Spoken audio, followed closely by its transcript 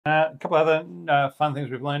A couple other fun things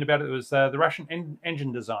we've learned about it was the Russian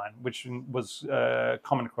engine design, which was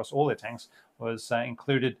common across all their tanks, was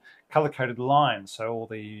included color-coded lines. So all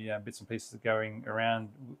the bits and pieces going around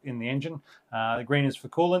in the engine. The green is for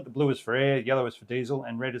coolant, the blue is for air, yellow is for diesel,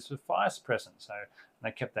 and red is for fire suppressant. So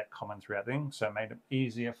they kept that common throughout things, so it made it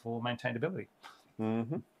easier for maintainability.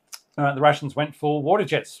 Mm-hmm. The Russians went for water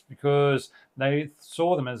jets because they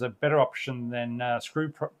saw them as a better option than screw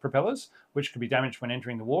propellers, which could be damaged when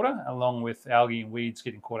entering the water, along with algae and weeds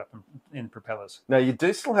getting caught up in propellers. Now, you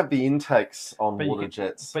do still have the intakes on water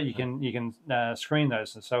jets. But you can screen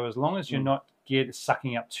those. So as long as you're not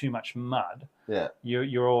sucking up too much mud,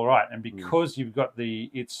 you're all right. And because you've got the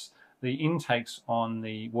intakes on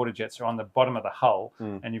the water jets are on the bottom of the hull,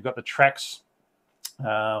 and you've got the tracks.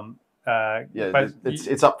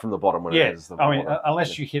 It's up from the bottom when it enters the water. I mean,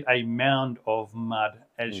 unless you hit a mound of mud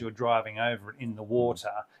as you're driving over it in the water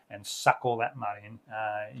and suck all that mud in,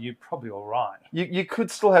 you're probably all right. You could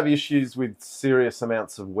still have issues with serious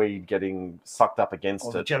amounts of weed getting sucked up against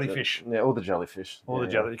or the jellyfish. Or the jellyfish. Or the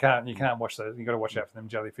jelly. You can't watch those. You've got to watch out for them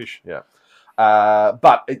jellyfish. Yeah.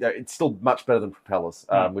 But it's still much better than propellers,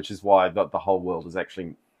 which is why the whole world is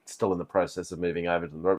actually still in the process of moving over to them.